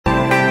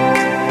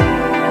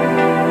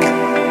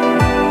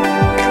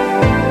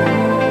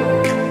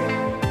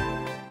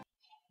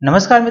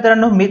नमस्कार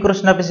मित्रांनो, मी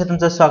कृष्णा पिसे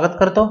तुमचं स्वागत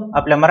करतो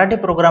आपल्या मराठी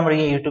प्रोग्रामर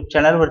या YouTube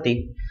चॅनलवरती।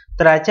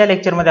 तर आजच्या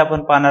लेक्चरमध्ये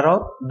आपण पाहणार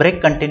आहोत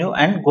break, continue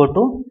and go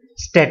two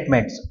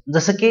statements.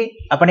 जसं की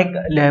आपण एक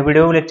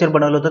व्हिडिओ लेक्चर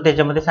बनवलं होतं,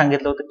 त्याच्यामध्ये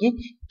सांगितलं होतं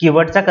की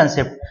कीवर्डचा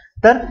कन्सेप्ट।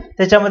 तर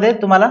त्याच्यामध्ये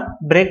तुम्हाला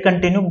ब्रेक,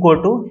 कंटिन्यू, गो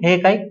टू हे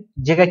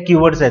जे काही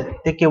कीवर्ड्स आहेत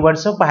ते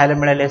कीवर्ड्स पाहायला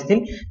मिळाले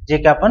असतील, जे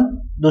की आपण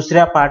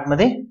दुसऱ्या पार्ट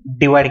मध्ये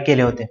डिवाइड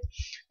केले होते।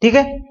 ठीक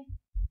आहे,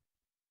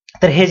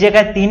 तर हे जे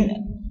काही तीन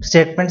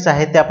स्टेटमेंट्स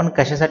आहेत ते आपण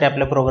कशासाठी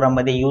आपल्या प्रोग्राम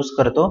मध्ये यूज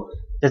करतो,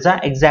 त्याचा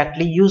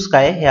एक्झॅक्टली यूज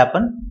काय हे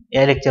आपण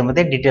या लेक्चर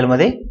मध्ये डिटेल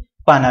मध्ये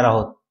पाहणार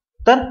आहोत।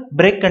 तर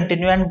break,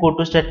 continue and go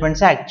to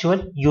स्टेटमेंटचा actual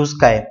use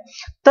काय आहे?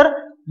 तर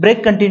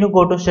break, continue,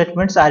 go two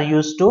statements R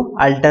use to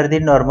alter the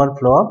normal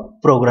flow of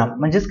programme.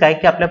 म्हणजेच काय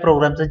की आपल्या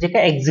प्रोग्रामचं जे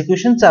काही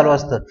एक्झिक्युशन चालू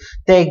असतं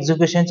त्या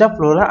एक्झिक्युशनच्या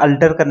फ्लोला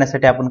अल्टर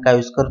करण्यासाठी आपण काय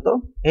यूज करतो,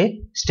 हे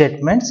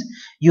स्टेटमेंट्स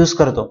यूज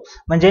करतो।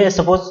 म्हणजे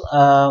सपोज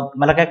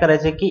मला काय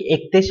करायचं की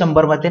 1 ते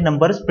 100 मध्ये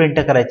नंबर्स प्रिंट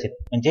करायचे,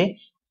 म्हणजे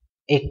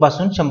 1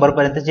 पासून 100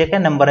 पर्यंत जे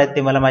काही नंबर आहेत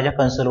ते मला माझ्या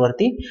कन्सोल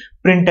वरती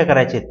प्रिंट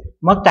करायचे।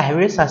 मग काही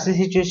वेळेस अशी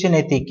सिच्युएशन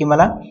येते की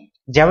मला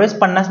ज्यावेळेस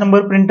 50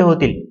 नंबर प्रिंट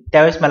होतील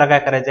त्यावेळेस मला काय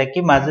करायचं आहे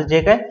की माझं जे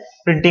काय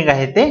प्रिंटिंग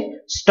आहे ते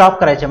स्टॉप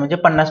करायचे, म्हणजे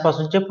 50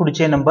 पासूनचे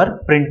पुढचे नंबर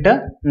प्रिंट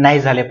नाही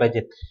झाले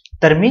पाहिजेत।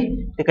 तर मी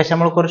ते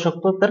कशामुळे करू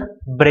शकतो, तर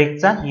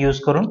ब्रेकचा यूज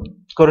करून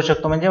करू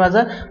शकतो। म्हणजे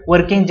माझं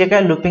वर्किंग जे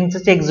काय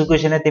लूपिंगचं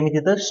एक्झिक्युशन आहे ते मी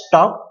तिथं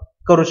स्टॉप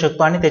करू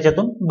शकतो आणि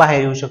त्याच्यातून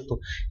बाहेर येऊ शकतो।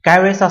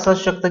 काही वेळेस असं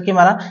असू शकतं की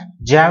मला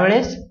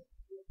ज्यावेळेस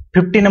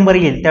 50 नंबर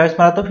येईल त्यावेळेस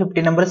मला तो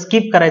 50 नंबर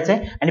स्किप करायचा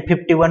आहे आणि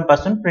 51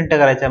 पासून प्रिंट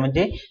करायचा आहे।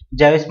 म्हणजे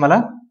ज्यावेळेस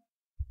मला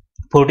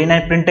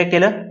 49 प्रिंट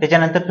केलं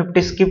त्याच्यानंतर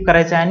 50 स्किप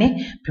करायचं आणि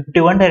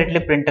 51 डायरेक्टली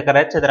प्रिंट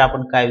करायचं, तर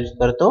आपण काय यूज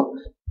करतो,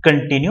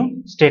 कंटिन्यू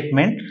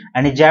स्टेटमेंट।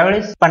 आणि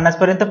ज्यावेळेस 50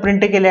 पर्यंत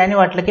प्रिंट केले आणि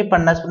वाटलं की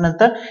 50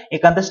 नंतर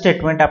एखादं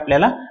स्टेटमेंट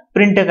आपल्याला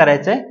प्रिंट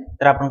करायचं आहे,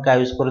 तर आपण काय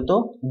यूज करतो,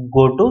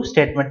 गो टू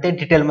स्टेटमेंट। ते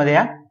डिटेल मध्ये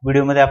या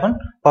व्हिडिओ मध्ये आपण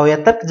पाहूया।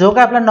 तर जो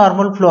काय आपला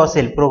नॉर्मल फ्लो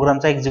असेल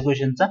प्रोग्रामचा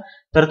एक्झिक्युशनचा,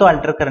 तर तो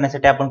अल्टर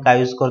करण्यासाठी आपण काय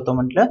यूज करतो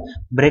म्हटलं,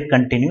 break,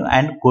 continue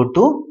and go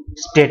two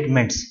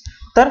statements.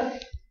 तर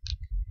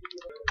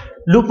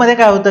लूप मध्ये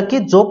काय होतं की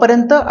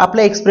जोपर्यंत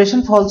आपलं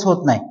एक्सप्रेशन फॉल्स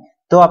होत नाही,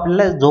 तो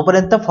आपल्याला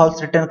जोपर्यंत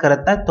फॉल्स रिटर्न करत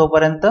नाही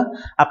तोपर्यंत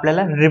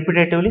आपल्याला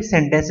रिपीटेटिव्हली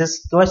सेंटेन्सेस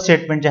किंवा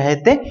स्टेटमेंट जे आहेत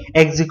ते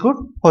एक्झिक्यूट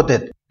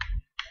होतात।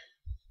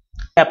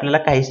 आपल्याला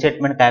काही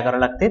स्टेटमेंट काय करावे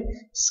लागते,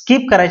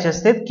 स्किप करायचे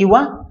असते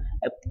किंवा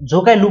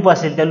जो काही लूप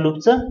असेल त्या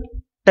लूपचं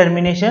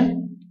टर्मिनेशन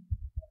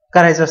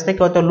करायचं असते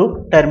किंवा तो लूप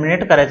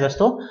टर्मिनेट करायचा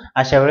असतो।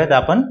 अशा वेळेत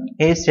आपण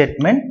हे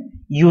स्टेटमेंट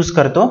यूज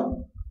करतो।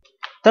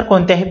 तर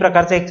कोणत्याही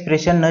प्रकारचं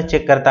एक्सप्रेशन न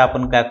चेक करता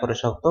आपण काय करू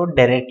शकतो,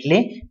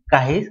 डायरेक्टली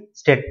काही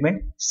स्टेटमेंट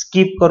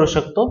स्किप करू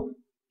शकतो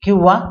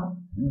किंवा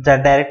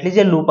डायरेक्टली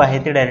जे लूप आहे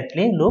ते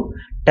डायरेक्टली लूप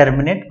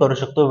टर्मिनेट करू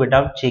शकतो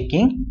विदाउट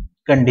चेकिंग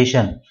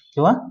कंडिशन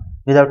किंवा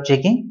without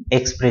checking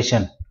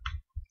expression.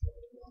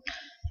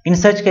 In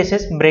such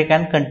cases break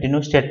and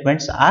continue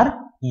statements R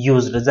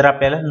used. जर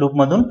आपल्याला लूप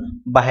मधून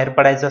बाहेर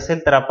पडायचं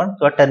असेल तर आपण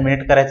किंवा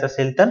टर्मिनेट करायचं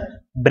असेल तर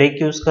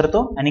ब्रेक यूज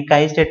करतो, आणि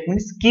काही स्टेटमेंट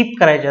स्किप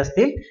करायचे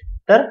असतील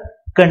तर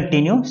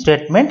कंटिन्यू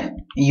स्टेटमेंट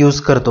यूज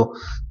करतो।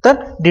 तर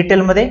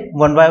डिटेल मध्ये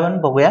वन बाय वन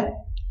बघूया।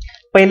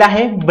 पहिला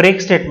आहे ब्रेक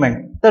स्टेटमेंट।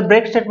 तर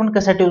ब्रेक स्टेटमेंट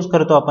कशासाठी यूज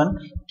करतो आपण,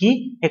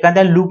 की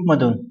एखाद्या लूप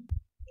मधून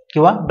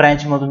किंवा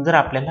ब्रांच मधून जर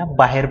आपल्याला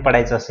बाहेर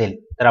पडायचं असेल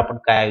तर आपण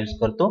काय यूज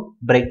करतो,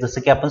 ब्रेक।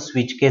 जसं की आपण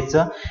स्विच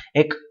केसचं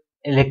एक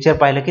लेक्चर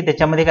पाहिलं की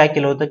त्याच्यामध्ये काय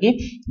केलं होतं की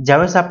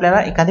ज्यावेळेस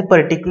आपल्याला एखादी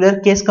पर्टिक्युलर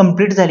केस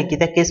कंप्लीट झाली की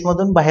त्या केस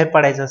मधून बाहेर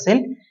पडायचं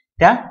असेल,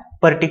 त्या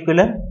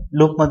पर्टिक्युलर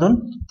लूप मधून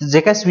जे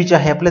काय स्विच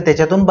आहे आपलं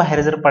त्याच्यातून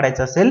बाहेर जर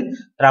पडायचं असेल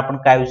तर आपण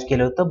काय यूज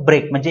केलं होतं,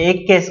 ब्रेक। म्हणजे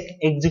एक केस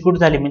एक्झिक्यूट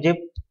झाली, म्हणजे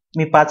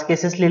मी 5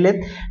 cases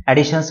लिहिलेत,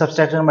 addition,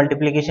 subtraction,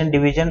 multiplication,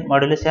 division,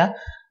 modulus या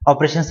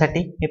ऑपरेशन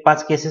साठी मी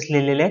 5 केसेस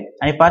लिहिलेले आहेत।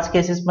 आणि 5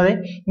 केसेस मध्ये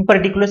मी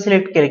पर्टिक्युलर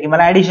सिलेक्ट केले की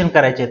मला ऍडिशन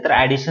करायचे, तर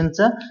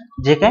ऍडिशनचं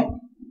जे काय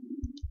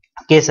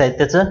केस आहे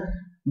त्याचं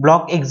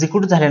ब्लॉक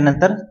एक्झिक्यूट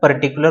झाल्यानंतर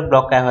पर्टिक्युलर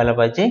ब्लॉक काय व्हायला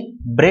पाहिजे,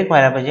 ब्रेक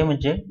व्हायला पाहिजे,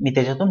 म्हणजे मी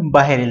त्याच्यातून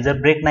बाहेर येईल। जर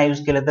ब्रेक नाही यूज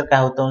केलं तर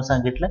काय होतं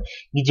सांगितलं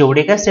की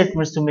जेवढे काय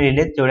स्टेटमेंट्स तुम्ही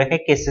लिहिलेत, जेवढ्या काय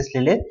केसेस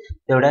लिहिलेत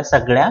तेवढ्या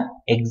सगळ्या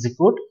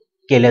एक्झिक्यूट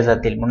केल्या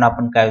जातील, म्हणून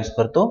आपण काय यूज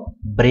करतो,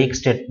 ब्रेक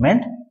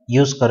स्टेटमेंट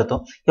यूज करतो।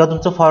 किंवा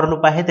तुमचं फॉर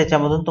लूप आहे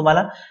त्याच्यामधून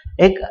तुम्हाला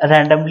एक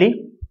रॅन्डमली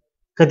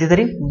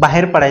कधीतरी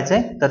बाहेर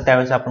पडायचंय, तर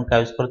त्यावेळेस आपण काय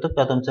यूज करतो,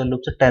 किंवा तुमचं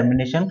लूपचं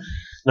टर्मिनेशन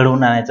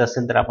घडवून आणायचं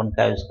असेल तर आपण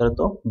काय यूज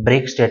करतो,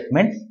 ब्रेक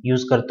स्टेटमेंट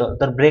यूज करतो।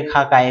 तर ब्रेक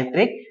हा काय आहे, तर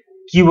एक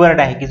कीवर्ड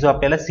आहे की जो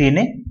आपल्याला सी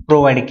ने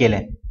प्रोव्हाइड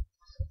केलाय।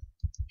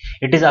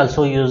 It is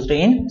also used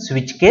in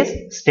switch case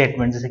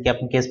statement, जसं की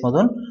आपण केस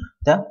मधून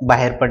त्या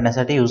बाहेर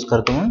पडण्यासाठी यूज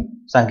करतो म्हणून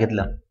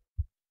सांगितलं।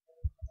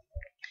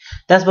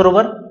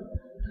 त्याचबरोबर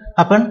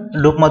आपण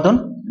लूप मधून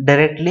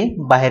डायरेक्टली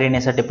बाहेर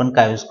येण्यासाठी पण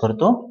काय यूज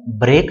करतो,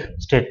 ब्रेक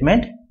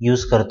स्टेटमेंट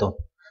यूज करतो।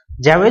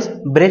 ज्यावेळेस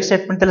ब्रेक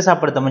स्टेटमेंट त्याला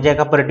सापडतं, म्हणजे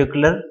एका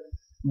पर्टिक्युलर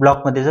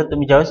ब्लॉक मध्ये जर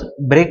तुम्ही ज्यावेळेस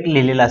ब्रेक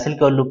लिहिलेला असेल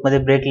किंवा लूप मध्ये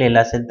ब्रेक लिहिलेला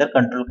असेल तर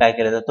कंट्रोल काय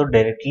केला जातो,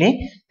 डायरेक्टली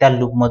त्या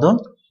लूप मधून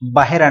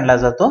बाहेर आणला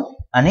जातो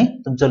आणि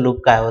तुमचं लूप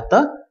काय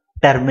होतं,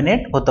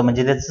 टर्मिनेट होतं।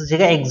 म्हणजे त्याचं जे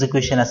काय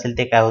एक्झिक्युशन असेल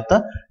ते काय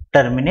होतं,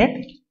 टर्मिनेट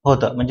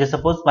होतं. म्हणजे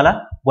सपोज मला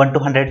 1 to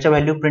 100 च्या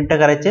व्हॅल्यू प्रिंट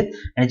करायचे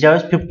आणि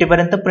ज्यावेळेस 50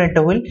 पर्यंत प्रिंट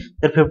होईल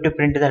तर 50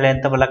 प्रिंट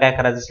झाल्यानंतर मला काय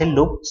करायचं असेल,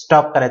 लूप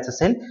स्टॉप करायचं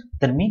असेल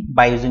तर मी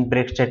बाय युजिंग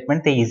ब्रेक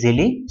स्टेटमेंट ते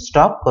इझिली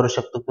स्टॉप करू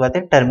शकतो किंवा ते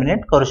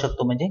टर्मिनेट करू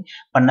शकतो. म्हणजे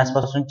 50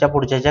 पासूनच्या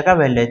पुढच्या ज्या काय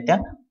व्हॅल्यू आहेत त्या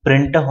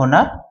प्रिंट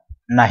होणार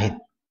नाहीत.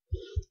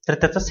 तर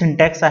त्याचा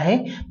सिंटॅक्स आहे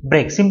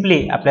ब्रेक.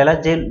 सिम्पली आपल्याला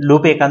जे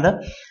लूप एखादं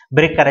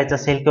ब्रेक करायचं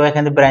असेल किंवा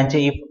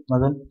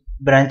एखाद्या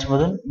ब्रांच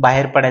मधून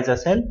बाहेर पडायचं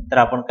असेल तर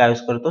आपण काय यूज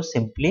करतो,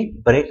 सिम्पली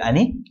ब्रेक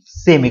आणि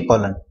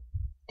सेमीकोलन.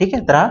 ठीक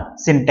आहे, तर हा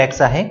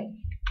सिंटॅक्स आहे.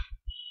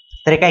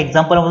 तर एका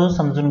एक्झाम्पल मधून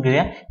समजून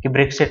घेऊया की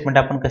ब्रेक स्टेटमेंट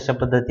आपण कशा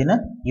पद्धतीने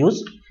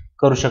यूज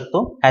करू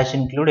शकतो. Hash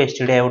include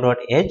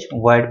stdio.h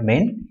void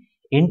main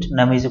int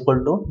num is equal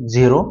to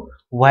 0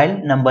 while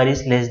number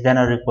is less than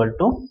or equal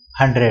to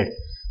 100.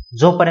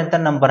 जोपर्यंत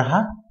नंबर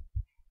हा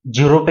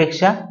 0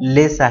 पेक्षा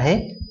लेस आहे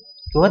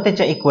किंवा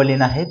त्याच्या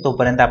इक्वलिन आहे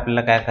तोपर्यंत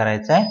आपल्याला काय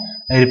करायचं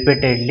आहे,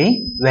 रिपीटेडली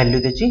व्हॅल्यू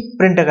त्याची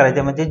प्रिंट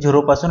करायची. म्हणजे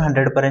 0 पासून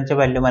 100 पर्यंतच्या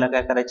व्हॅल्यू मला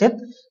काय करायचे,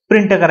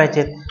 प्रिंट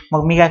करायचे.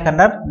 मग मी काय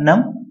करणार,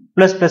 नम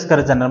प्लस प्लस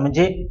करत जाणार.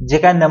 म्हणजे जे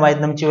काय नम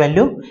आहेत नमची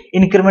व्हॅल्यू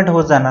इन्क्रिमेंट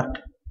होत जाणार.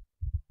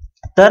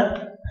 तर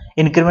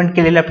इन्क्रिमेंट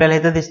केलेले आपल्याला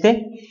इथं दिसते.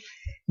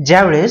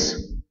 ज्यावेळेस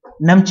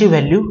नमची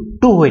व्हॅल्यू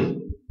 2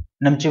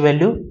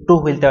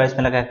 होईल, त्यावेळेस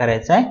मला काय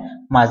करायचं आहे,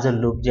 माझं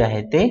लूप जे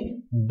आहे ते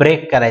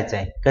ब्रेक करायचं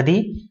आहे.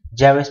 कधी,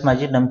 ज्यावेळेस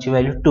माझी नमची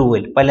व्हॅल्यू 2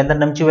 होईल. पहिल्यांदा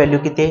नमची व्हॅल्यू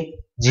किती आहे,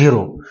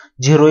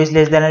 0 is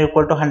less than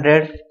equal to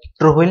 100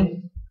 true होईल.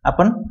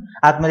 आपण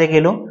आतमध्ये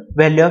गेलो,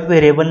 व्हॅल्यू ऑफ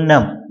व्हेरिएबल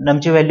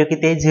नमची व्हॅल्यू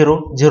किती आहे,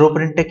 0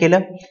 प्रिंट केलं.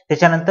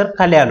 त्याच्यानंतर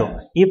खाली आलो,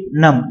 इफ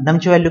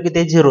नमची व्हॅल्यू किती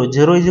आहे,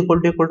 0 इज इक्वल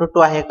टू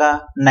 2 आहे का,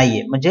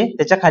 नाहीये. म्हणजे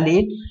त्याच्या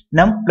खाली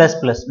नम प्लस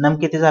प्लस, नम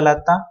किती झाला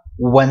आता,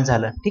 1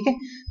 झालं. ठीक आहे,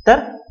 तर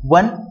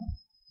 1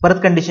 परत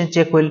कंडिशन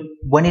चेक होईल,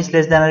 1 is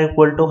less than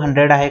equal to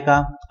 100 आहे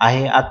का,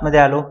 आहे. आतमध्ये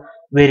आलो,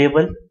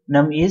 व्हेरिएबल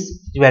नम इज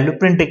व्हॅल्यू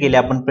प्रिंट केली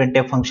आपण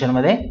प्रिंटफ फंक्शन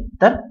मध्ये,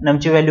 तर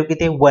नमची व्हॅल्यू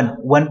किती,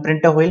 1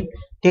 प्रिंट होईल.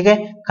 ठीक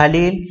आहे, खाली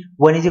येईल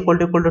 1 इज इक्वल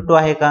टू 2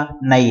 आहे का,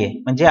 नाहीये.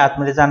 म्हणजे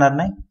आतमध्ये जाणार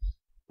नाही.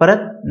 परत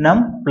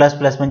नम प्लस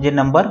प्लस म्हणजे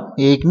नंबर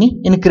 1 नी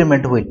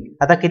इन्क्रिमेंट होईल.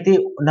 आता किती,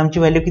 नमची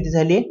व्हॅल्यू किती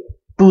झाली,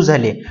 2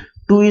 झाली.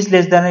 2 is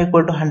less than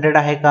equal to 100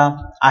 आहे का,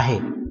 आहे.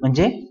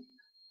 म्हणजे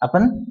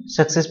आपण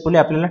सक्सेसफुली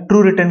आपल्याला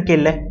ट्रू रिटर्न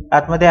केलंय.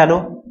 आतमध्ये आलो,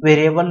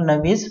 व्हेरिएबल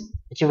नम इज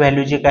याची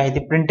व्हॅल्यू जी काय ती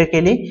प्रिंट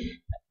केली.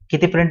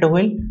 किती प्रिंट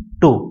होईल,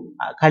 2.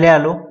 खाली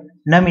आलो,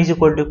 नम इज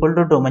इक्वल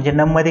टू 2 म्हणजे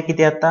नम मध्ये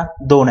किती आता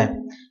 2 आहे.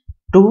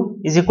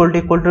 2 इज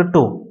इक्वल टू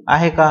 2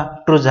 आहे का,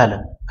 ट्रू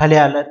झालं. खाली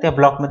आलं, त्या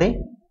ब्लॉक मध्ये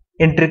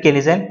एंट्री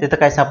केली जाईल. तिथं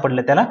काय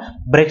सापडलं, त्याला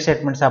ब्रेक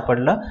स्टेटमेंट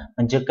सापडलं.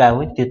 म्हणजे काय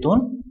होईल,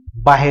 तिथून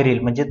बाहेर येईल.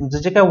 म्हणजे तुमचं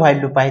जे काय व्हाईल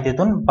लूप आहे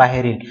तिथून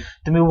बाहेर येईल.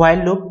 तुम्ही व्हाईल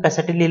लूप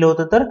कशासाठी लिहिलं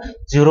होतं, तर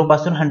 0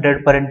 पासून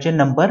 100 पर्यंतचे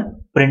नंबर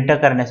प्रिंट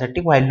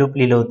करण्यासाठी व्हाईल लूप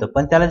लिहिलं होतं.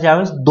 पण त्याला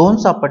ज्यावेळेस 2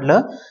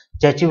 सापडलं,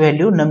 ज्याची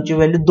व्हॅल्यू नमची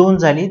व्हॅल्यू 2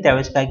 झाली,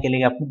 त्यावेळेस काय केलं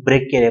की आपण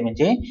ब्रेक केले.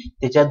 म्हणजे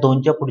त्याच्या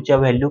 2च्या पुढच्या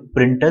व्हॅल्यू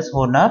प्रिंटच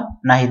होणार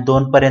नाही,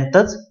 2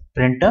 पर्यंतच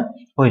प्रिंट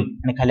होईल.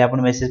 आणि खाली आपण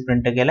मेसेज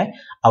प्रिंट केलाय,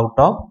 आउट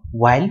ऑफ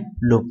व्हाईल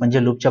लूप.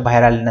 म्हणजे लूपच्या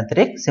बाहेर आल्यानंतर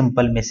एक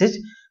सिंपल मेसेज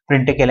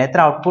प्रिंट केलाय. तर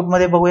आउटपुट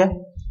मध्ये बघूया.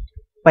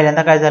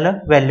 पहिल्यांदा काय झालं,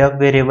 व्हॅल्यू ऑफ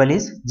व्हेरिएबल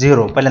इज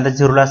 0. पहिल्यांदा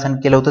 0 ला असाइन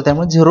केलं होतं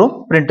त्यामुळे 0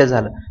 प्रिंट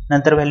झालं.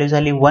 नंतर व्हॅल्यू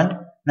झाली 1,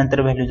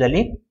 नंतर व्हॅल्यू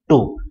झाली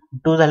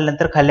 2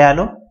 झाल्यानंतर खाली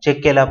आलो,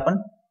 चेक केलं आपण,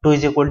 2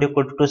 इज इक्वल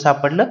टू 2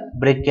 सापडलं,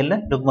 ब्रेक केलं,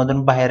 लूप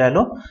मधून बाहेर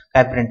आलो,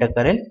 काय प्रिंट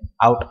करेल,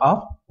 आउट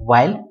ऑफ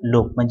व्हाईल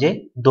लूप. म्हणजे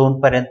 2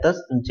 पर्यंतच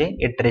तुमचे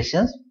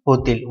इटरेशन्स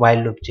होतील व्हाईल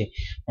लूपचे.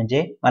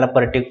 म्हणजे मला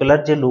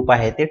पर्टिक्युलर जे लूप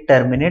आहे ते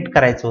टर्मिनेट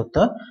करायचं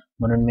होतं,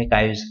 म्हणून मी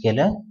काय यूज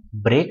केलं,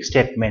 ब्रेक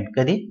स्टेटमेंट.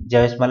 कधी,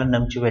 ज्यावेळेस मला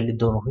नमची व्हॅल्यू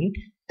 2 होईल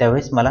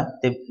त्यावेळेस मला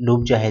ते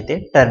लूप जे आहे ते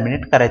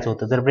टर्मिनेट करायचं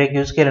होतं. जर ब्रेक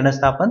यूज केलं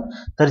नसतं आपण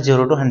तर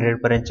 0 to 100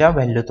 पर्यंतच्या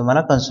व्हॅल्यू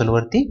तुम्हाला कन्सोल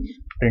वरती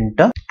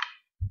प्रिंट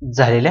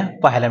झालेल्या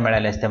पाहायला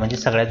मिळाल्या असत्या. म्हणजे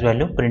सगळ्याच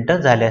व्हॅल्यू प्रिंट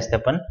झाल्या असत्या.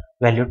 पण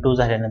व्हॅल्यू 2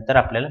 झाल्यानंतर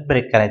आपल्याला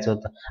ब्रेक करायचं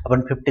होतं.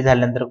 आपण 50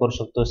 झाल्यानंतर करू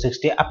शकतो,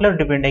 60, आपल्यावर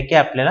डिपेंड आहे की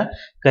आपल्याला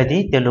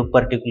कधी ते लूप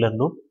पर्टिक्युलर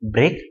लूप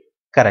ब्रेक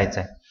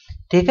करायचं आहे.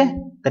 ठीक आहे,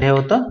 तर हे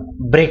होतं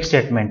ब्रेक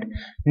स्टेटमेंट.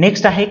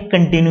 नेक्स्ट आहे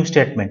कंटिन्यू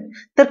स्टेटमेंट.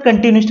 तर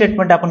कंटिन्यू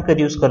स्टेटमेंट आपण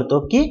कधी यूज करतो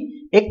की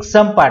एक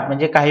सम पार्ट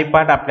म्हणजे काही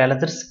पार्ट आपल्याला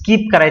जर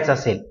स्किप करायचं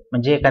असेल,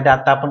 म्हणजे एखाद्या,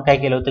 आता आपण काय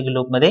केलं होतं की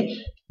लूप मध्ये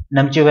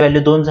नमची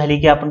व्हॅल्यू 2 झाली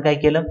की आपण काय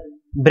केलं,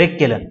 ब्रेक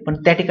केलं. पण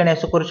त्या ठिकाणी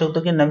असं करू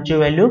शकतो की नमची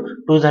व्हॅल्यू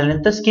 2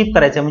 झाल्यानंतर स्किप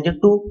करायचं, म्हणजे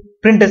 2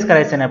 प्रिंटच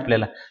करायचं नाही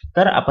आपल्याला,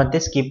 तर आपण ते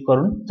स्किप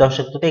करून जाऊ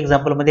शकतो. ते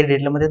एक्झाम्पल मध्ये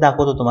डिटेल मध्ये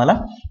दाखवतो तुम्हाला,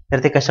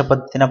 तर ते कशा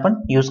पद्धतीने आपण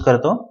यूज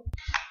करतो.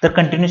 तर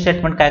कंटिन्यू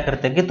स्टेटमेंट काय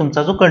करतं की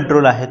तुमचा जो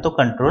कंट्रोल आहे तो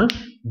कंट्रोल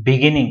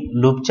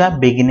लूपच्या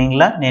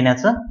बिगिनिंगला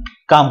नेण्याचं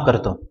काम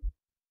करतो.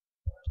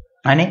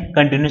 आणि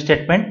कंटिन्यू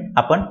स्टेटमेंट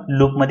आपण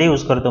लूप मध्ये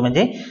यूज करतो.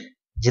 म्हणजे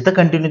जिथं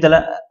कंटिन्यू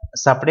त्याला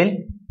सापडेल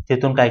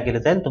तिथून काय केलं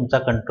जाईल, तुमचा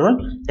कंट्रोल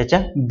त्याच्या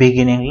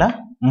बिगिनिंगला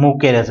मूव्ह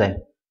केला जाईल.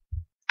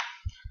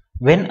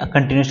 When a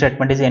continuous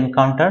statement is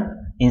encountered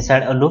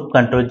inside a loop,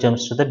 control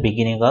jumps to the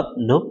beginning of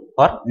loop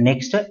for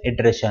next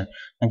iteration.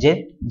 म्हणजे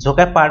जो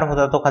काय पार्ट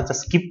होता तो खालचा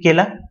स्किप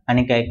केला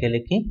आणि काय केलं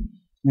की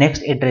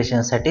नेक्स्ट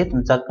इटरेशन साठी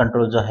तुमचा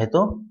कंट्रोल जो आहे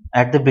तो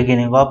at the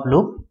beginning of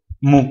loop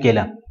move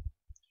केला.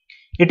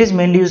 It is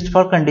mainly used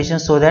for condition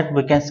so that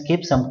we can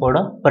skip some code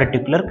of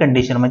particular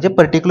condition. म्हणजे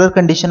पर्टिक्युलर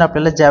कंडिशन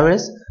आपल्याला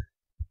ज्यावेळेस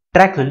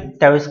ट्रॅक होईल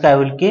त्यावेळेस काय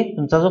होईल की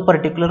तुमचा जो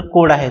पर्टिक्युलर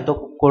कोड आहे तो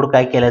कोड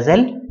काय केला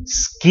जाईल,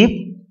 स्किप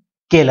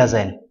केला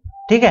जाईल.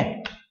 ठीक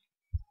आहे.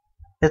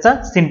 त्याचा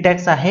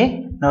सिंटॅक्स आहे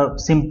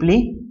सिम्पली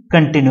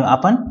कंटिन्यू.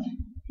 आपण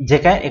जे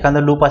काय एखादा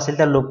लूप असेल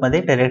त्या लूप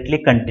मध्ये डायरेक्टली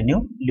कंटिन्यू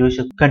लिहू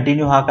शकतो.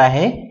 कंटिन्यू हा काय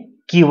आहे,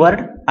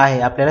 कीवर्ड आहे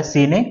आपल्याला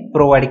सी ने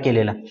प्रोव्हाइड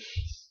केलेला.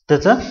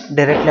 त्याचं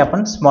डायरेक्टली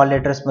आपण स्मॉल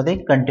लेटर्स मध्ये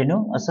कंटिन्यू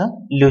असं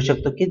लिहू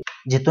शकतो की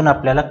जिथून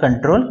आपल्याला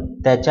कंट्रोल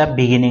त्याच्या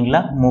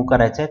बिगिनिंगला मूव्ह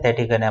करायचं आहे त्या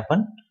ठिकाणी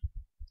आपण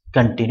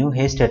कंटिन्यू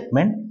हे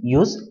स्टेटमेंट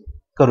यूज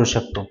करू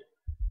शकतो.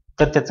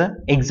 तर त्याचं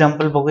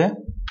एक्झाम्पल बघूया.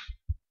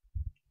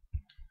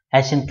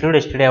 Hash include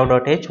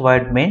stdio.h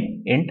void main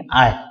int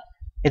I.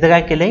 इथं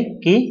काय केलंय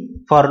की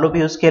फॉर लूप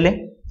यूज केले.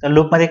 तर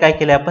लूप मध्ये काय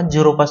केलंय आपण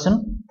 0 पासून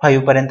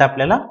 5 पर्यंत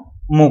आपल्याला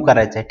मूव्ह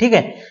करायचं आहे. ठीक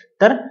आहे.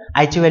 तर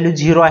आय ची व्हॅल्यू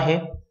 0 आहे.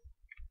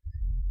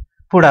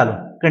 पुढे आलो,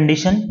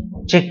 कंडिशन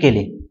चेक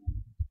केली.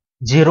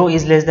 0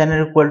 is less than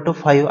or equal to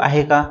 5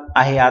 आहे का,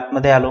 आहे.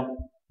 आतमध्ये आलो,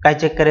 काय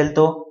चेक करेल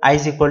तो, i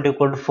इज इक्वल टू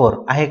 4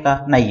 आहे का,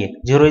 नाहीये.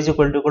 0 इज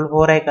इक्वल टू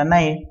 4 आहे का,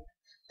 नाही.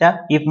 त्या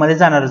इफ मध्ये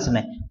जाणारच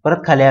नाही.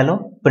 परत खाली आलो,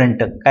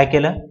 प्रिंट काय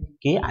केलं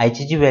की आय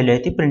ची जी व्हॅल्यू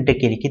आहे ती प्रिंट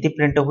केली. किती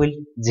प्रिंट होईल,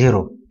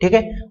 0. ठीक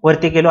आहे.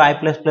 वरती गेलो, आय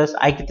प्लस प्लस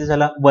आय किती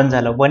झाला, 1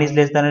 झाला. 1 is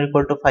less than or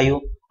equal to 5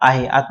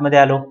 आहे. आतमध्ये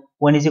आलो,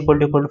 1 इज इक्वल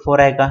टू 4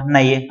 आहे का,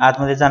 नाहीये.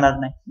 आतमध्ये जाणार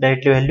नाही,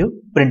 डायरेक्टली व्हॅल्यू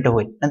प्रिंट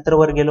होईल. नंतर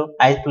वर गेलो,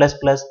 आय प्लस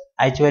प्लस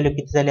आय ची व्हॅल्यू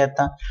किती झाली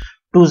आता,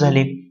 2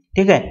 झाली.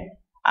 ठीक आहे.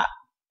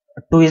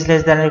 2 is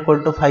less than or equal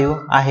to 5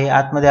 आहे.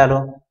 आतमध्ये आलो,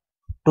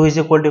 2 इज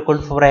इक्वल टू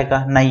 4 आहे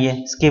का, नाहीये.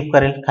 स्किप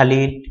करेल,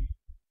 खाली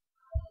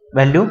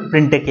व्हॅल्यू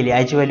प्रिंट केली.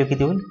 आय ची व्हॅल्यू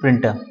किती होईल,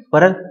 प्रिंट.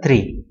 परत 3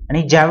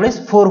 आणि ज्यावेळेस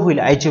 4 होईल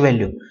आय ची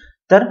व्हॅल्यू,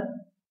 तर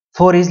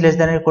 4 is less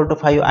than or equal to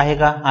 5 आहे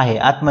का, आहे.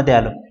 आतमध्ये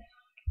आलो,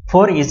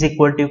 4 इज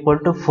इक्वल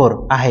टू 4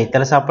 आहे.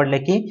 त्याला सापडलं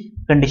की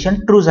कंडिशन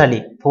ट्रू झाली.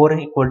 4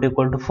 इक्वल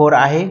टू 4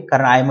 आहे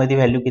कारण आय मध्ये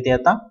व्हॅल्यू किती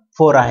आता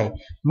 4 आहे.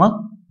 मग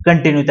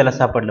कंटिन्यू त्याला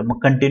सापडलं. मग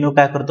कंटिन्यू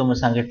काय करतो, मग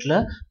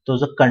सांगितलं तो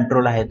जो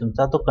कंट्रोल आहे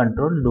तुमचा तो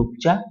कंट्रोल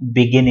लूपच्या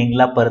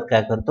बिगिनिंगला परत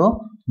काय करतो,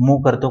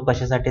 मूव्ह करतो.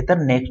 कशासाठी,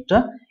 तर नेक्स्ट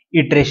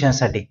इटरेशन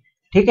साठी.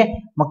 ठीक आहे.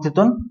 मग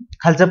तिथून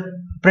खालचं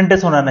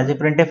प्रिंटच होणार नाही. जे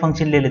प्रिंट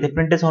फंक्शन लिहिले ते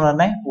प्रिंटच होणार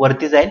नाही.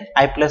 वरती जाईल,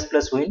 आय प्लस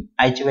प्लस होईल.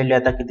 आय ची व्हॅल्यू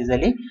आता किती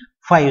झाली,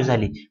 5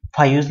 झाली.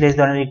 5 is less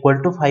than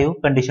equal to 5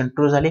 condition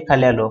true झाली.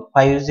 खाली आलो,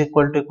 5 इज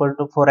इक्वल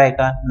टू 4 आहे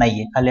का,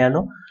 नाहीये. खाली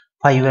आलो,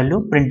 5 व्हॅल्यू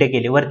प्रिंट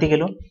केली. वरती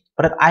गेलो,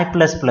 परत आय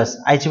प्लस प्लस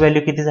आय ची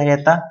व्हॅल्यू किती झाली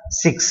आता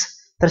 6.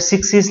 तर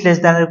 6 is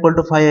less than equal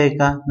to 5 आहे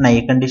का,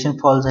 नाही. कंडिशन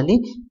फॉल झाली.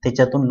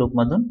 त्याच्यातून लूप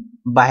मधून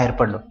बाहेर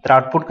पडलो. तर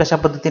आउटपुट कशा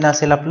पद्धतीने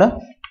असेल आपलं,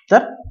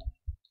 तर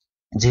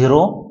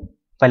 0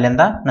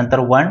 पहिल्यांदा, नंतर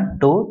 1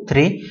 2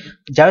 3.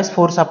 ज्यावेळेस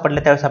 4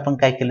 सापडलं त्यावेळेस आपण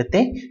काय केलं,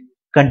 ते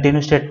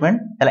कंटिन्यू स्टेटमेंट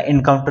त्याला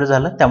एन्काउंटर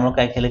झालं. त्यामुळे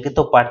काय केलं की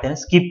तो पार्ट त्याने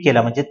स्किप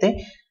केला. म्हणजे ते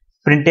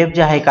प्रिंटएफ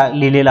जे आहे का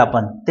लिहिलेलं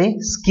आपण ते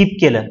स्किप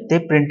केलं, ते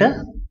प्रिंट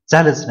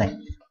झालंच नाही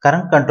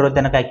कारण कंट्रोल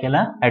त्यानं काय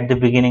केला, ऍट द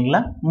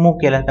बिगिनिंगला मूव्ह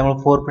केला. त्यामुळे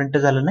 4 प्रिंट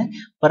झालं नाही.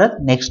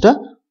 परत नेक्स्ट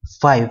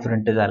 5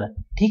 प्रिंट झालं.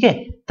 ठीक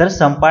आहे. तर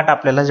सम पार्ट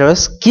आपल्याला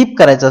ज्यावेळेस स्किप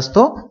करायचा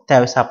असतो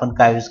त्यावेळेस आपण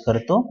काय यूज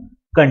करतो,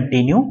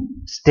 कंटिन्यू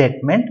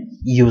स्टेटमेंट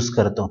यूज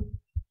करतो.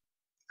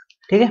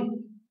 ठीक आहे.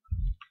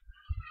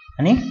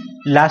 आणि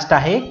लास्ट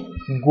आहे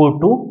गो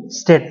टू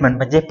स्टेटमेंट.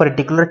 म्हणजे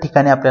पर्टिक्युलर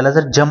ठिकाणी आपल्याला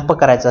जर जंप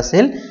करायचं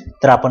असेल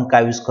तर आपण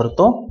काय यूज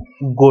करतो,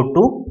 go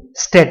two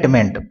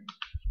statement.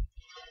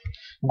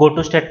 Go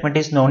two statement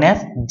is non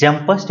as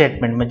jump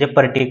statement. म्हणजे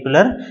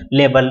पर्टिक्युलर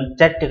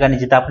लेबलच्या ठिकाणी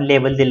जिथे आपण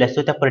लेबल दिले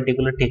असतो त्या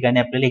पर्टिक्युलर ठिकाणी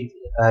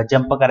आपल्याला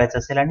जंप करायचं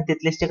असेल आणि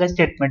तिथलेच जे काही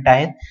स्टेटमेंट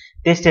आहेत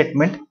ते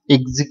स्टेटमेंट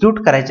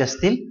एक्झिक्यूट करायचे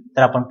असतील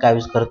तर आपण काय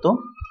यूज करतो,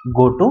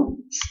 go two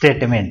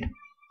statement.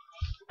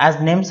 As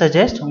name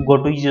suggests,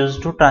 goto is used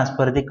to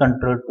transfer the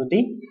control to the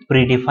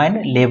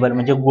predefined label.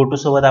 म्हणजे goto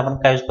सोबत आपण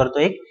काय यूज करतो,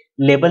 एक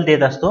लेबल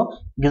देत असतो.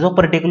 जो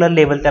पर्टिक्युलर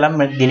लेबल त्याला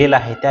दिलेला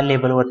आहे त्या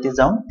लेबल वरती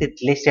जाऊन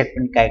तिथले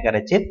स्टेटमेंट काय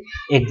करायचे,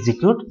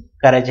 एक्झिक्यूट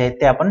करायचे आहेत.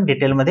 ते आपण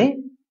डिटेल मध्ये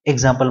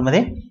एक्झाम्पल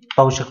मध्ये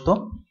पाहू शकतो.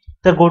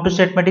 तर go two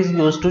statement is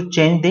use to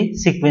change the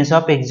sequence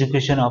of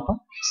execution of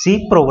C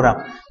program.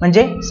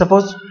 म्हणजे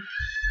सपोज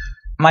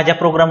माझ्या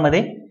प्रोग्राम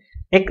मध्ये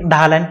एक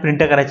 10 लाईन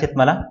प्रिंट करायचे आहेत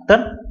मला,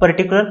 तर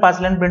पर्टिक्युलर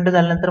 5 लाईन प्रिंट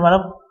झाल्यानंतर मला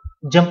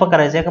जंप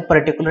करायचे एका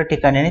पर्टिक्युलर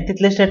ठिकाणी आणि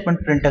तिथले स्टेटमेंट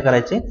प्रिंट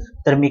करायचे.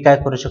 तर मी काय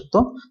करू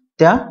शकतो,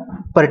 त्या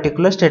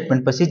पर्टिक्युलर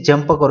स्टेटमेंट पाशी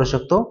जंप करू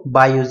शकतो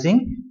by using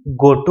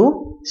go two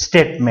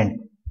statement.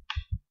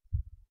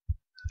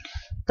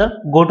 तर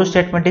go two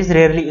statement is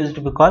rarely used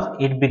because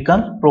it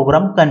becomes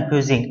programme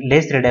confusing,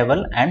 less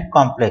readable and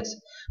complex.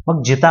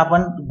 मग जिथं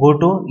आपण गो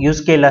टू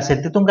यूज केला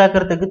असेल तिथून काय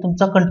करतं की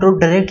तुमचा कंट्रोल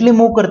डायरेक्टली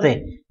मूव्ह करते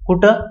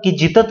कुठं, की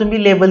जिथं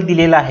तुम्ही लेबल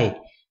दिलेला आहे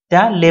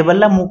त्या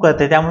लेबलला मूव्ह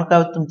करते. त्यामुळे काय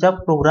होतं, तुमचा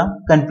प्रोग्राम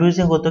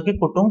कन्फ्युजिंग होतो की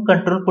कुठून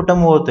कंट्रोल कुठं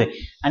मूव्ह होतोय.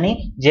 आणि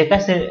जे काय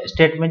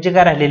स्टेटमेंट जे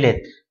काय राहिलेले आहेत,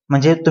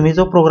 म्हणजे तुम्ही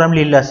जो प्रोग्राम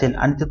लिहिला असेल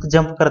आणि तिथं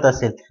जंप करत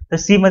असेल तर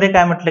सी मध्ये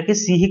काय म्हटलं की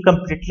सी ही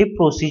completely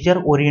procedure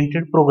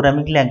oriented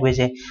programming language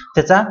आहे.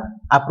 त्याचा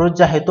अप्रोच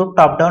जो आहे तो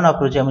टॉप डाऊन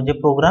अप्रोच आहे. म्हणजे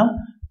प्रोग्राम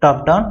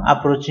टॉप डाऊन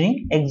अप्रोचने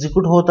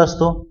एक्झिक्यूट होत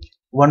असतो.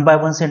 One by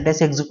one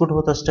sentence execute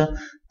होत असतं,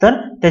 तर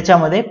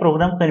त्याच्यामध्ये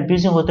प्रोग्राम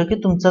कन्फ्युजिंग होतं की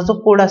तुमचा जो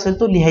कोड असेल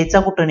तो लिहायचा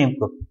कुठं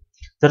नेमकं.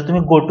 जर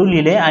तुम्ही गोटू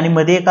लिहिले आणि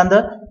मध्ये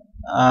एखादं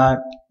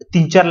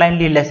 3-4 लाईन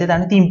लिहिल्या असतील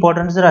आणि ती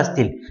इम्पॉर्टंट जर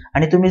असतील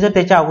आणि तुम्ही जर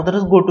त्याच्या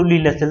अगोदरच गोटू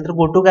लिहिले असेल तर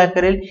गोटू काय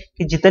करेल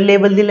की जिथं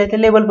लेबल दिलंय त्या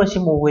लेबल पाशी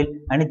मूव्ह होईल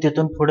आणि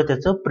तिथून पुढे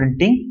त्याचं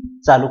प्रिंटिंग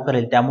चालू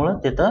करेल. त्यामुळे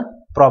तिथं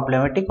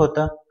प्रॉब्लेमॅटिक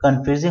होतं,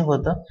 कन्फ्युजिंग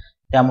होतं.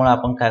 त्यामुळे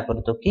आपण काय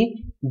करतो की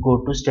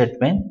गोटू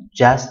स्टेटमेंट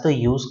जास्त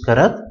यूज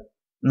करत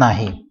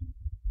नाही.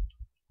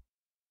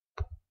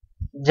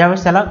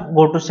 ज्यावेळेस त्याला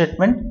गोटू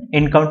स्टेटमेंट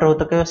एन्काउंटर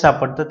होतं किंवा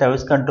सापडतं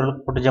त्यावेळेस कंट्रोल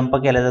कुठे जंप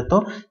केला जातो.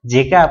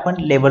 जे काय आपण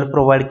लेबल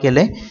प्रोव्हाइड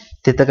केलंय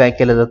तिथं काय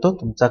केला जातो,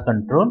 तुमचा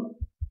कंट्रोल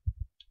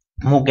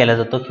मूव्ह केला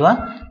जातो किंवा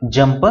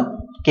जंप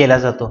केला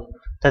जातो.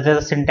 तर त्याचा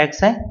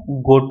सिंटॅक्स आहे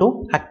गोटू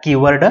हा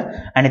कीवर्ड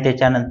आणि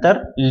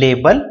त्याच्यानंतर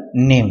लेबल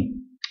नेम.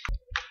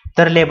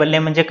 तर लेबल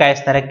नेम म्हणजे काय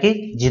असणार आहे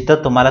की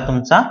जिथं तुम्हाला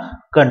तुमचा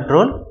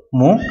कंट्रोल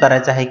मूव्ह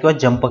करायचा आहे किंवा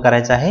जंप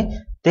करायचा आहे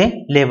ते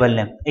लेबल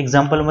नेम.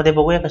 एक्झाम्पल मध्ये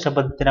बघूया कशा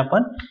पद्धतीने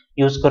आपण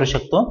यूज करू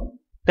शकतो.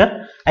 तर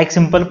एक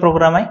सिंपल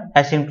प्रोग्राम आहे,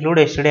 hash include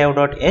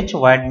stdio.h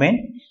void main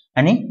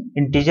आणि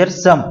integer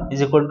some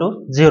is equal to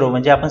 0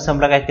 म्हणजे आपण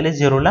समला काय केले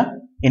 0 ला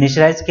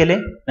इनिशियलाइज केले.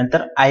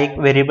 नंतर आय एक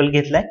व्हेरिएबल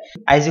घेतलाय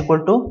आय इज इक्वल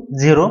टू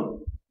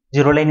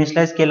 0 ला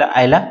इनिशियलाइज केलं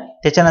आय ला.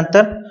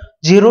 त्याच्यानंतर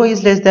 0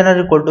 is less than or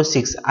equal to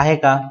 6 आहे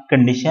का,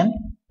 कंडिशन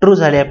ट्रू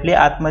झाली आपली.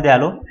 आतमध्ये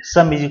आलो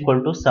सम is equal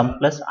to some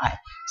plus I.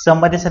 सम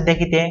मध्ये सध्या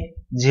किती आहे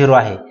 0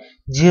 आहे.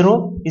 0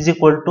 इज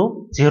इक्वल टू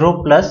 0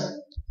 प्लस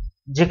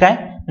जे काय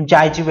तुमची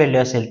आय ची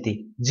व्हॅल्यू असेल ती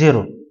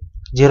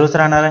 0च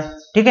राहणार आहे.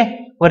 ठीक आहे.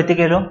 वरती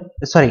गेलो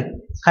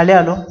खाली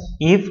आलो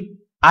if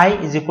I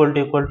is equal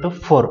to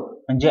 4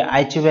 म्हणजे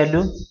आय ची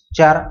व्हॅल्यू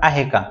 4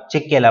 आहे का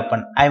चेक केलं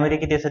आपण. आय मध्ये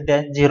किती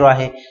सध्या 0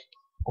 आहे,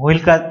 होईल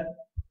का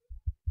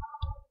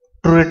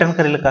ट्रू रिटर्न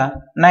करेल का,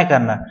 नाही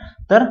करणार.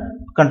 तर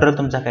कंट्रोल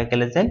तुमचा काय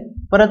केलं जाईल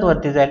परत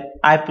वरती जाईल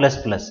आय प्लस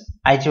प्लस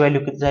आय ची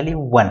व्हॅल्यू किती झाली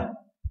 1.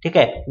 ठीक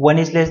आहे. 1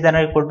 is less than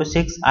equal to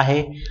 6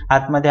 आहे.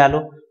 आतमध्ये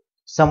आलो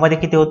सम मध्ये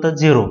किती होतं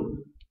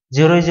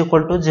 0 इज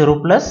इक्वल टू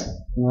 0 प्लस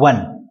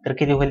 1 तर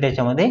किती होईल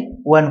त्याच्यामध्ये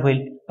 1 होईल.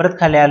 परत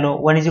खाली आलो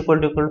 1 इज इक्वल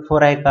टू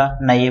 4 आहे का,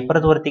 नाहीये.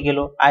 परत वरती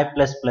गेलो आय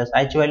प्लस प्लस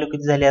आय ची व्हॅल्यू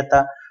किती झाली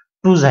आता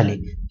 2 झाली.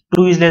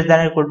 2 is less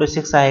than equal to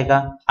 6 आहे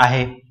का,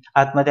 आहे.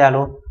 आतमध्ये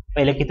आलो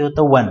पहिले किती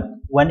होतं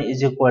 1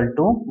 इज इक्वल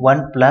टू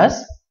 1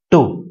 प्लस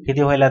 2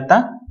 किती होईल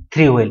आता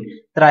 3 होईल.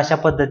 तर अशा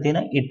पद्धतीने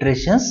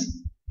इटरेशन्स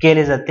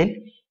केले जातील.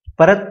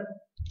 परत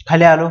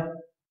खाली आलो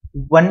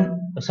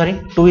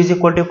 2 इज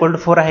इक्वल टू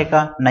 4 आहे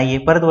का, नाहीये.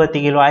 परत वरती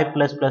गेलो आय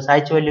प्लस प्लस आय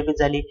ची व्हॅल्यू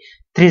किती झाली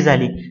 3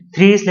 झाली.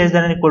 3 is less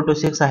than equal to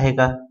 6 आहे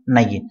का,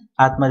 नाहीये.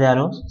 आतमध्ये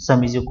आलो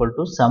सम is equal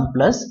to some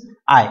plus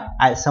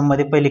I. सम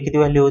मध्ये पहिले किती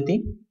व्हॅल्यू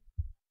होती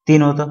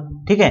 3 होतं.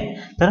 ठीक आहे.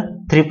 तर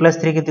 3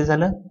 प्लस 3 किती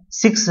झालं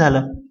 6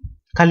 झालं.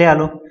 खाली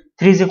आलो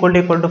 3 इज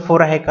इक्वल टू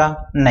 4 आहे का,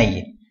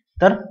 नाहीये.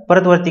 तर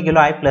परत वरती गेलो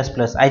आय प्लस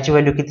प्लस आय ची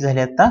व्हॅल्यू किती झाली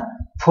आता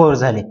 4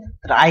 झाली.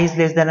 तर I is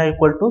less than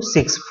equal to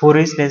 6 4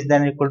 is less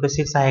than equal to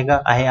 6 आहे का,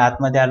 आहे.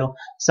 आतमध्ये आलो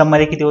सम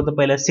मध्ये किती होतं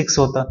पहिलं 6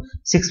 होतं.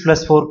 6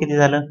 प्लस 4 किती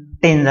झालं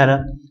 10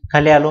 झालं.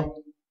 खाली आलो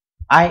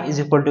I is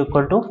equal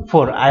to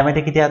 4 I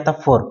मध्ये किती आता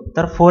 4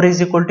 तर 4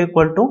 is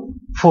equal to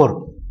 4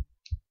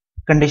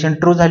 condition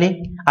true झाली.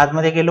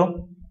 आतमध्ये गेलो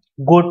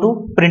गो टू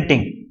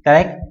प्रिंटिंग त्याला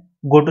एक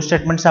गो टू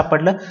स्टेटमेंट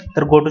सापडलं.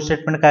 तर गो टू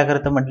स्टेटमेंट काय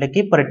करतं म्हटलं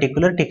की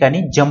पर्टिक्युलर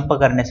ठिकाणी जंप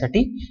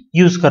करण्यासाठी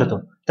यूज करतो.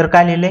 तर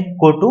काय लिहिलंय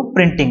गो टू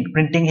प्रिंटिंग.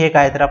 प्रिंटिंग हे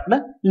काय तर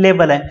आपलं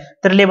लेबल आहे.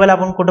 तर लेबल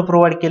आपण कुठं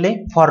प्रोव्हाइड केलंय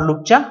फॉर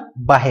लूपच्या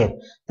बाहेर.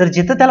 तर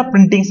जिथं त्याला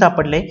प्रिंटिंग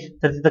सापडलंय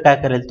तर तिथं काय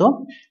करेल तो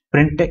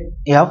प्रिंट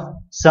एफ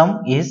सम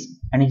इज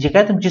आणि जी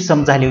काय तुमची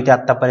सम झाली होती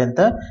आतापर्यंत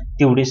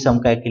तेवढी सम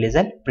काय केली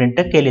जाईल प्रिंट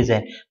केली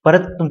जाईल.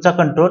 परत तुमचा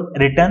कंट्रोल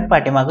रिटर्न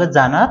पाठीमागं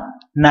जाणार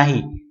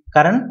नाही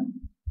कारण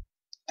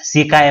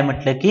सी काय आहे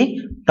म्हटलं की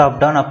टॉप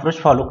डाऊन अप्रोच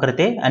फॉलो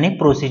करते आणि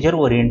प्रोसिजर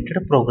ओरिएंटेड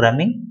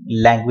प्रोग्रामिंग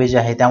लँग्वेज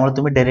आहे. त्यामुळे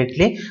तुम्ही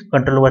डायरेक्टली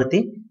कंट्रोल वरती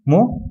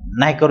मूव्ह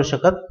नाही करू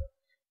शकत.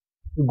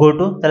 गो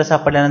टू त्याला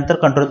सापडल्यानंतर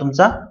कंट्रोल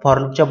तुमचा फॉर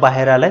लूपच्या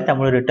बाहेर आलाय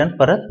त्यामुळे रिटर्न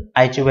परत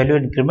आय ची व्हॅल्यू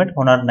इन्क्रीमेंट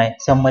होणार नाही.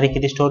 सम मध्ये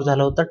किती स्टोअर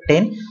झालं होतं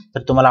 10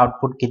 तर तुम्हाला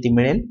आउटपुट किती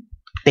मिळेल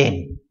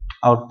 10.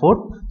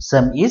 आउटपुट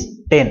सम इज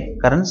 10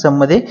 कारण सम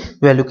मध्ये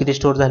व्हॅल्यू किती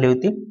स्टोअर झाली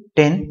होती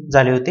 10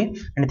 झाली होती.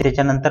 आणि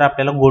त्याच्यानंतर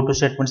आपल्याला गो टू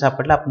स्टेटमेंट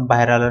सापडलं. आपण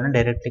बाहेर आलो आणि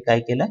डायरेक्टली काय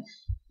केलं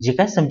जी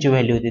काय समची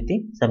व्हॅल्यू होती ती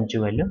समची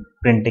व्हॅल्यू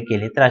प्रिंट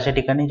केली. तर अशा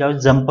ठिकाणी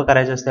ज्यावेळेस जंप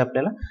करायचं असते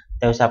आपल्याला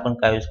त्यावेळेस आपण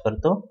काय यूज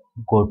करतो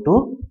गो टू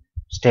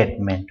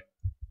स्टेटमेंट.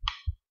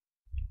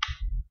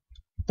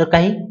 तर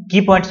काही की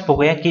पॉइंट्स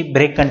बघूया की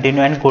ब्रेक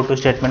कंटिन्यू आणि गो टू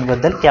स्टेटमेंट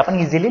बद्दल की आपण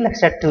इझिली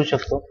लक्षात ठेवू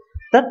शकतो.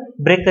 तर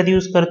ब्रेक कधी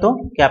यूज करतो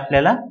की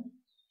आपल्याला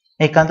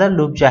एखादा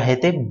लूप जे आहे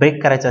ते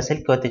ब्रेक करायचं असेल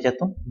किंवा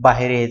त्याच्यातून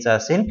बाहेर यायचं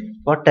असेल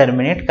किंवा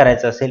टर्मिनेट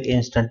करायचं असेल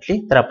इन्स्टंटली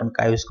तर आपण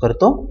काय यूज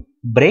करतो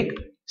ब्रेक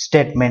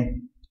स्टेटमेंट.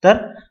 तर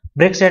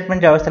ब्रेक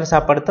स्टेटमेंट ज्यावेळेस त्याला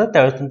सापडतं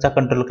त्यावेळेस तुमचा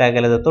कंट्रोल काय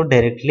केला जातो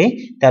डायरेक्टली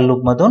त्या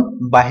लूप मधून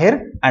बाहेर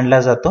आणला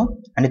जातो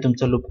आणि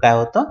तुमचं लूप काय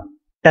होतं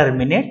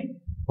टर्मिनेट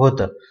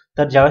होतं.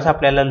 तर ज्यावेळेस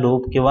आपल्याला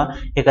लूप किंवा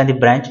एखादी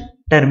ब्रांच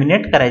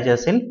टर्मिनेट करायची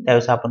असेल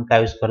त्यावेळेस आपण काय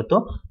यूज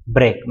करतो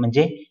ब्रेक.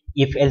 म्हणजे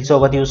इफ एल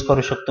सोबत यूज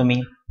करू शकतो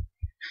मी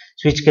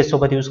स्विच केस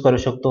सोबत यूज करू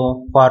शकतो,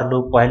 फॉर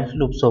लूप, व्हाईल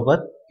लूप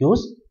सोबत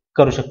यूज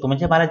करू शकतो.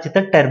 म्हणजे मला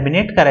जिथं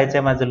टर्मिनेट करायचं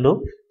आहे माझं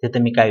लूप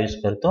तिथं मी काय यूज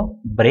करतो,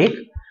 break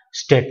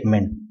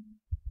statement.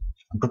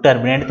 To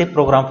terminate the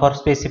programme for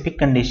specific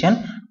condition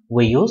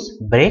we use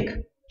break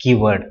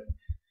keyword.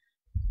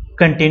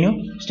 Continue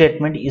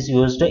statement is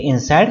used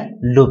inside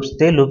loops.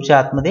 ते लूपच्या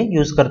आतमध्ये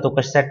यूज करतो.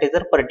 कशासाठी,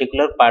 जर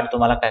पर्टिक्युलर पार्ट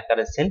तुम्हाला काय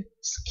करायचं असेल,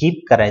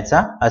 स्किप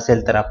करायचा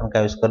असेल तर आपण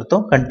काय यूज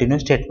करतो, कंटिन्यू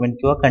स्टेटमेंट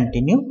किंवा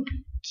कंटिन्यू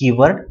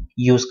कीवर्ड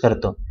यूज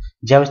करतो.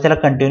 ज्यावेळेस त्याला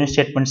कंटिन्यू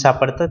स्टेटमेंट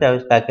सापडतं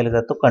त्यावेळेस काय केलं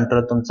जातो,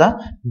 कंट्रोल तुमचा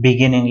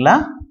बिगिनिंगला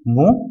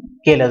मूव्ह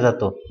केला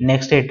जातो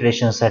नेक्स्ट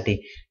इटरेशन साठी.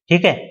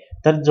 ठीक आहे.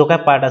 तर जो काय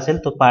पार्ट असेल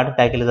तो पार्ट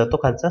काय केला जातो,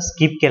 खालचा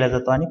स्किप केला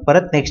जातो आणि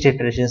परत नेक्स्ट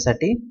इटरेशन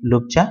साठी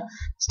लूपच्या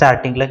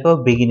स्टार्टिंगला किंवा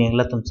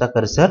बिगिनिंगला तुमचा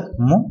कर्सर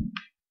मूव्ह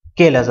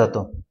केला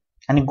जातो.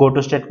 आणि गो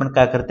टू स्टेटमेंट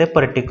काय करते,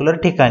 पर्टिक्युलर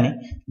ठिकाणी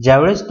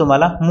ज्यावेळेस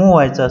तुम्हाला मूव्ह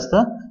व्हायचं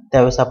असतं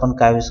त्यावेळेस आपण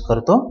काय यूज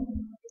करतो,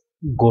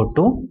 go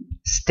two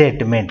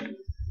statement.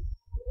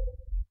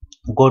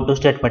 Go two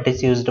statement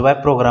is used by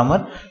programmer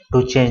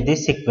to change the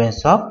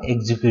sequence of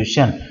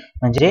execution.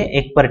 म्हणजे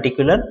एक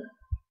पर्टिक्युलर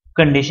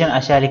कंडिशन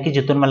अशी आली की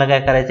जिथून मला काय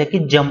करायचं आहे की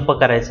जंप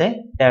करायचं आहे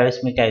त्यावेळेस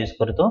मी काय यूज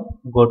करतो,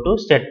 गो टू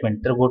स्टेटमेंट.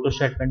 तर गो टू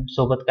स्टेटमेंट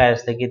सोबत काय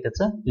असतं की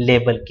त्याचं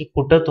लेबल, की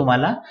कुठं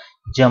तुम्हाला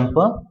जंप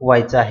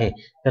व्हायचं आहे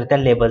तर त्या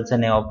लेबलचं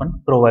नाव आपण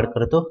प्रोव्हाइड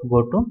करतो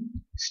गो टू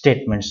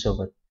स्टेटमेंट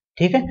सोबत.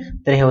 ठीक आहे.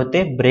 तर हे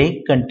होते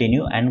break,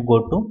 continue and go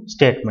two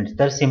statement.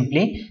 तर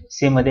सिम्पली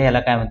सी मध्ये याला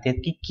काय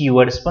म्हणतात की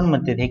कीवर्ड्स पण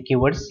म्हणतात. हे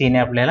कीवर्ड सी ने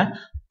आपल्याला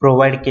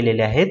प्रोव्हाइड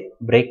केलेले आहेत,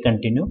 break,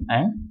 continue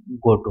and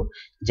go to.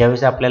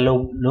 ज्यावेळेस आपल्याला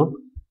लूप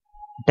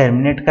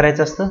टर्मिनेट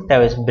करायचं असतं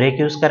त्यावेळेस ब्रेक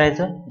यूज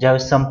करायचं,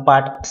 ज्यावेळेस सम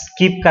पार्ट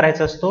स्किप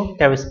करायचा असतो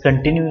त्यावेळेस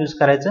कंटिन्यू यूज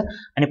करायचं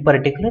आणि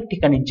पर्टिक्युलर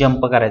ठिकाणी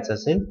जंप करायचं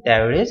असेल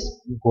त्यावेळेस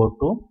गो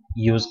टू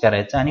यूज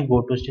करायचं. आणि गो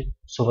टू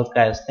सोबत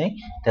काय असतंय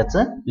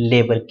त्याचं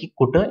लेबल, की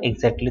कुठं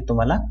एक्झॅक्टली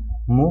तुम्हाला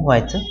मूव्ह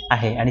व्हायचं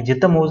आहे आणि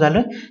जिथं मूव्ह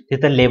झालं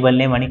तिथं लेबल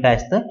नेम आणि काय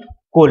असतं,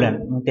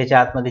 कोलन. मग त्याच्या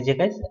आतमध्ये जे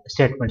काही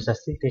स्टेटमेंट्स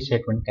असतील ते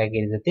स्टेटमेंट काय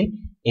केले जातील,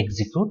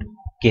 एक्झिक्यूट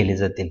केले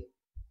जातील.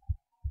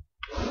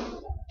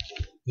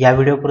 या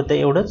व्हिडिओ पुरतं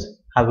एवढंच.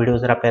 हा व्हिडिओ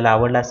जर आपल्याला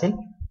आवडला असेल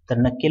तर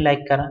नक्की लाईक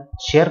करा,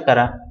 शेअर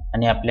करा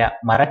आणि आपल्या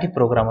मराठी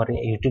प्रोग्रामर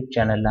YouTube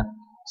चॅनलला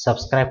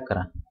सबस्क्राईब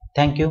करा.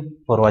 Thank you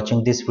for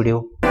watching this video.